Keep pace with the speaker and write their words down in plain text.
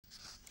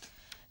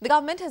The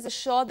government has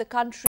assured the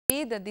country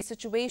that the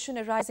situation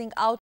arising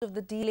out of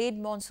the delayed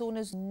monsoon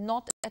is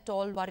not at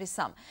all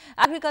worrisome.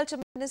 Agriculture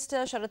Minister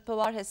Sharad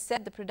Pawar has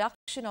said the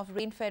production of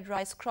rain-fed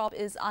rice crop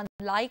is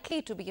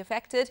unlikely to be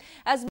affected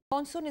as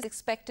monsoon is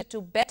expected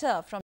to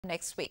better from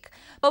next week.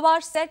 Pawar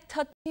said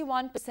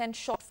 31%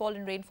 shortfall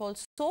in rainfall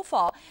so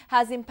far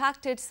has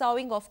impacted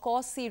sowing of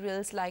coarse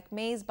cereals like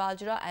maize,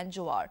 bajra and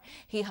jowar.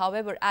 He,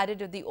 however, added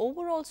that the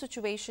overall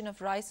situation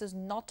of rice is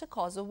not a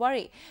cause of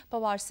worry.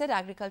 Pawar said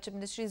Agriculture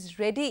Ministry is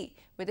ready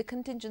with a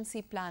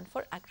contingency plan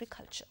for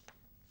agriculture.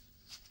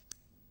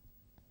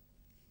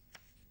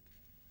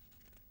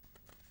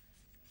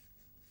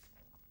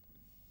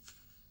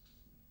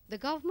 The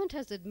government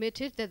has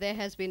admitted that there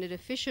has been a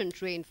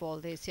deficient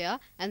rainfall this year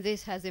and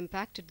this has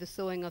impacted the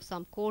sowing of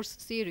some coarse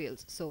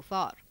cereals so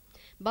far.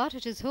 But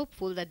it is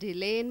hopeful that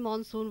delay in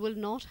monsoon will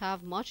not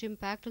have much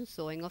impact on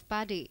sowing of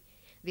paddy.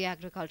 The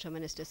Agriculture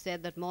Minister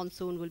said that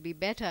monsoon will be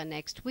better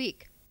next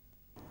week.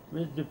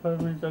 Which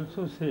department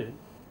also said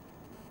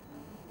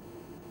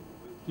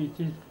it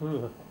is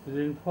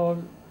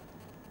rainfall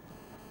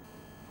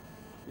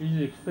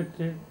is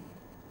expected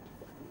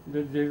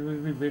that there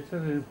will be better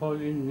rainfall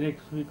in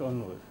next week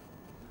onwards.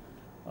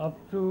 Up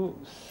to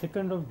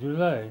 2nd of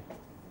July,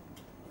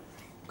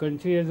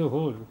 country as a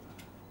whole,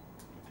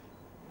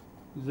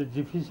 the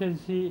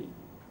deficiency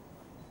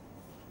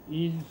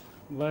is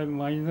by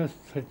minus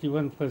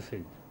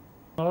 31%.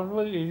 Normal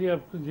area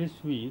up to this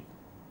week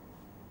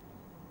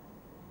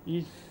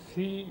is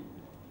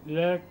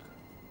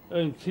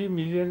 3.93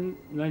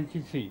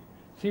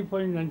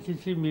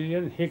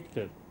 million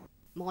hectares.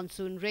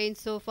 Monsoon rain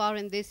so far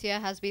in this year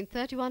has been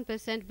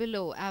 31%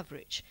 below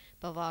average.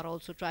 Pawar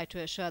also tried to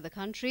assure the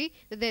country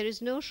that there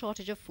is no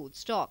shortage of food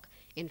stock.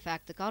 In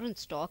fact, the current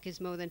stock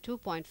is more than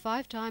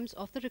 2.5 times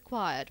of the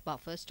required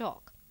buffer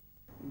stock.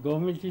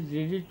 Government is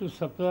ready to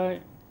supply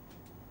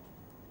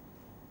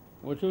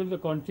whatever the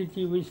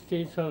quantity which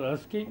states are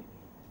asking.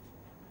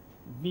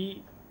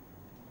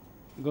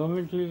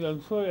 Government will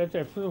also at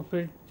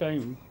appropriate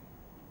time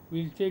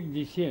will take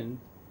decision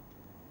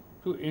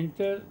to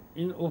enter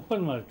in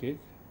open market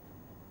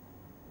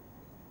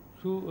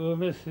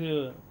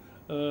through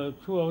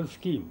our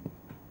scheme.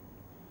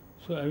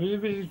 So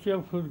availability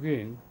of food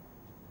grain,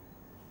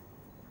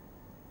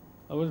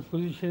 our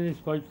position is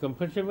quite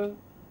comfortable.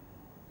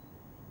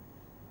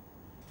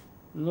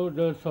 No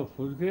dearth of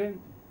food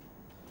grain.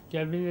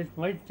 Cabinet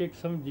might take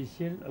some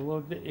decision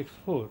about the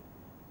export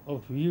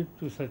of wheat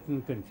to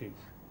certain countries.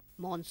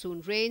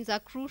 Monsoon rains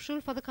are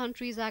crucial for the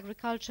country's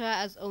agriculture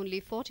as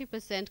only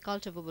 40%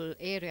 cultivable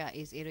area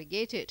is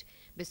irrigated.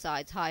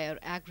 Besides, higher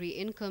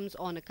agri-incomes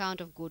on account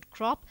of good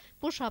crop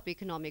push up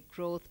economic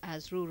growth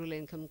as rural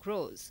income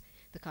grows.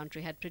 The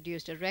country had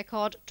produced a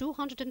record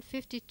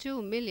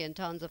 252 million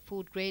tons of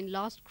food grain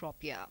last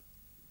crop year.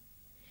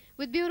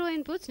 With Bureau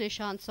Inputs,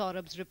 Nishant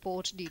Saurabh's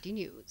report, DT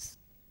News.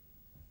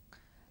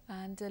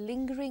 And a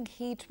lingering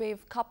heat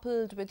wave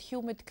coupled with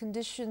humid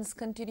conditions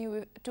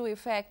continue to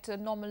affect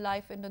normal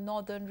life in the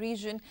northern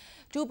region.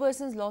 2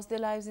 persons lost their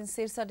lives in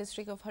Sirsa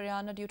district of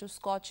Haryana due to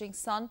scorching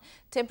sun.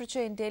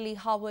 Temperature in Delhi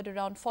hovered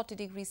around 40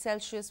 degrees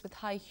Celsius with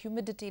high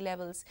humidity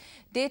levels.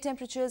 Day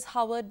temperatures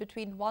hovered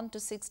between 1 to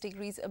 6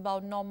 degrees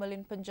above normal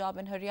in Punjab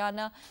and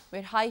Haryana,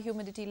 where high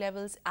humidity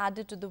levels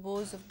added to the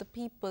woes of the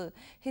people.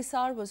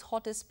 Hisar was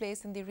hottest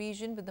place in the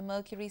region with the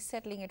mercury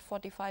settling at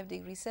 45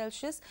 degrees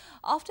Celsius.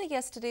 After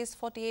yesterday's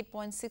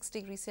 48.6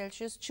 degrees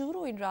Celsius,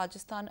 Churu in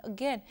Rajasthan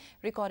again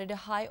recorded a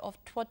high of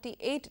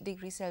 28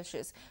 degrees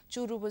Celsius.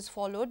 Churu was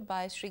followed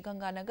by Sri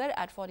Ganganagar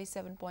at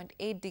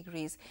 47.8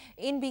 degrees.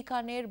 In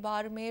Bikaner,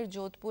 Barmer,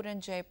 Jodhpur and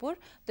Jaipur,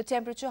 the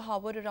temperature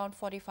hovered around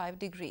 45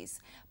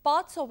 degrees.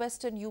 Parts of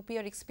western UP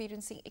are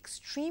experiencing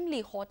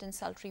extremely hot and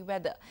sultry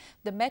weather.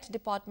 The Met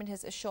Department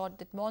has assured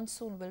that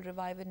monsoon will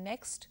revive in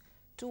next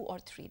 2 or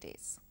 3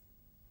 days.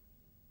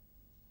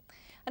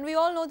 And we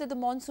all know that the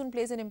monsoon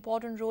plays an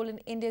important role in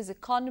India's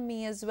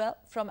economy as well.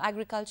 From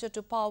agriculture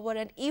to power,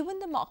 and even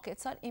the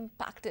markets are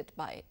impacted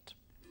by it.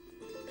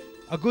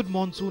 A good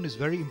monsoon is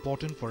very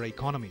important for our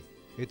economy.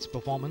 Its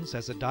performance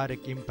has a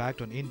direct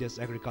impact on India's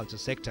agriculture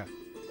sector.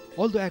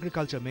 Although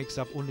agriculture makes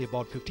up only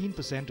about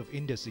 15% of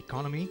India's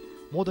economy,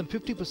 more than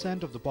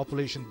 50% of the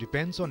population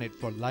depends on it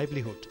for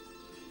livelihood.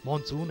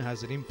 Monsoon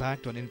has an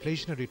impact on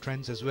inflationary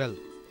trends as well.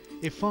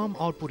 If farm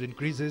output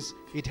increases,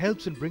 it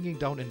helps in bringing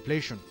down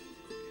inflation.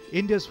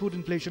 India's food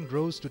inflation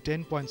rose to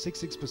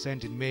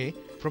 10.66% in May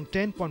from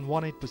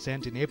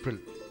 10.18% in April.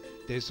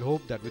 There is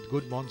hope that with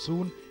good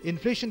monsoon,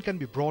 inflation can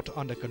be brought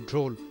under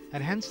control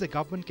and hence the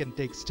government can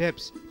take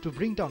steps to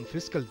bring down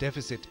fiscal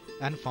deficit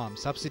and farm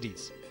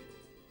subsidies.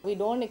 We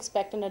don't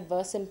expect an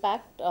adverse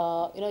impact.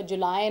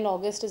 July and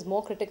August is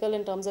more critical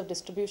in terms of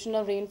distribution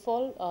of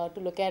rainfall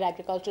to look at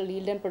agricultural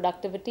yield and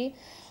productivity.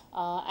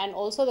 And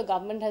also the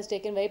government has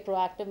taken very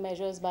proactive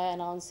measures by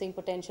announcing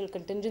potential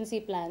contingency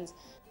plans.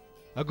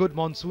 A good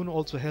monsoon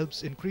also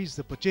helps increase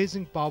the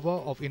purchasing power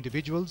of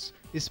individuals,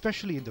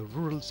 especially in the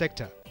rural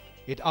sector.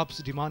 It ups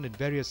demand in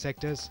various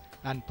sectors,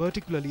 and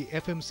particularly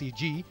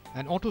FMCG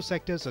and auto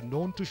sectors are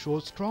known to show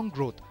strong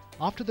growth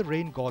after the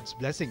rain god's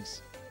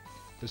blessings.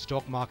 The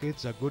stock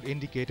markets are good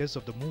indicators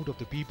of the mood of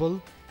the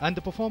people, and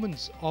the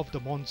performance of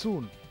the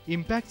monsoon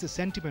impacts the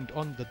sentiment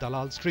on the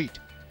Dalal Street.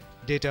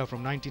 Data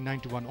from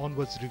 1991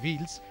 onwards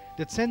reveals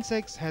that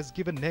Sensex has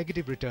given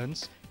negative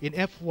returns in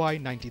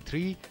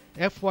FY93,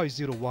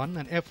 FY01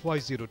 and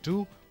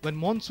FY02 when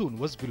monsoon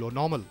was below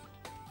normal.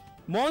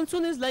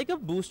 Monsoon is like a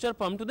booster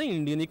pump to the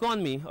Indian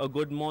economy. A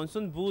good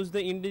monsoon boosts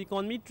the Indian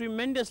economy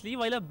tremendously,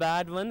 while a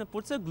bad one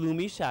puts a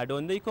gloomy shadow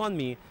on the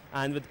economy.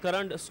 And with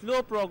current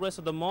slow progress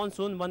of the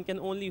monsoon, one can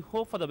only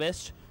hope for the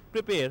best,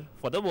 prepare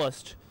for the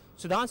worst.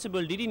 Sidhant,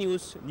 Sibal, DD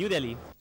News, New Delhi.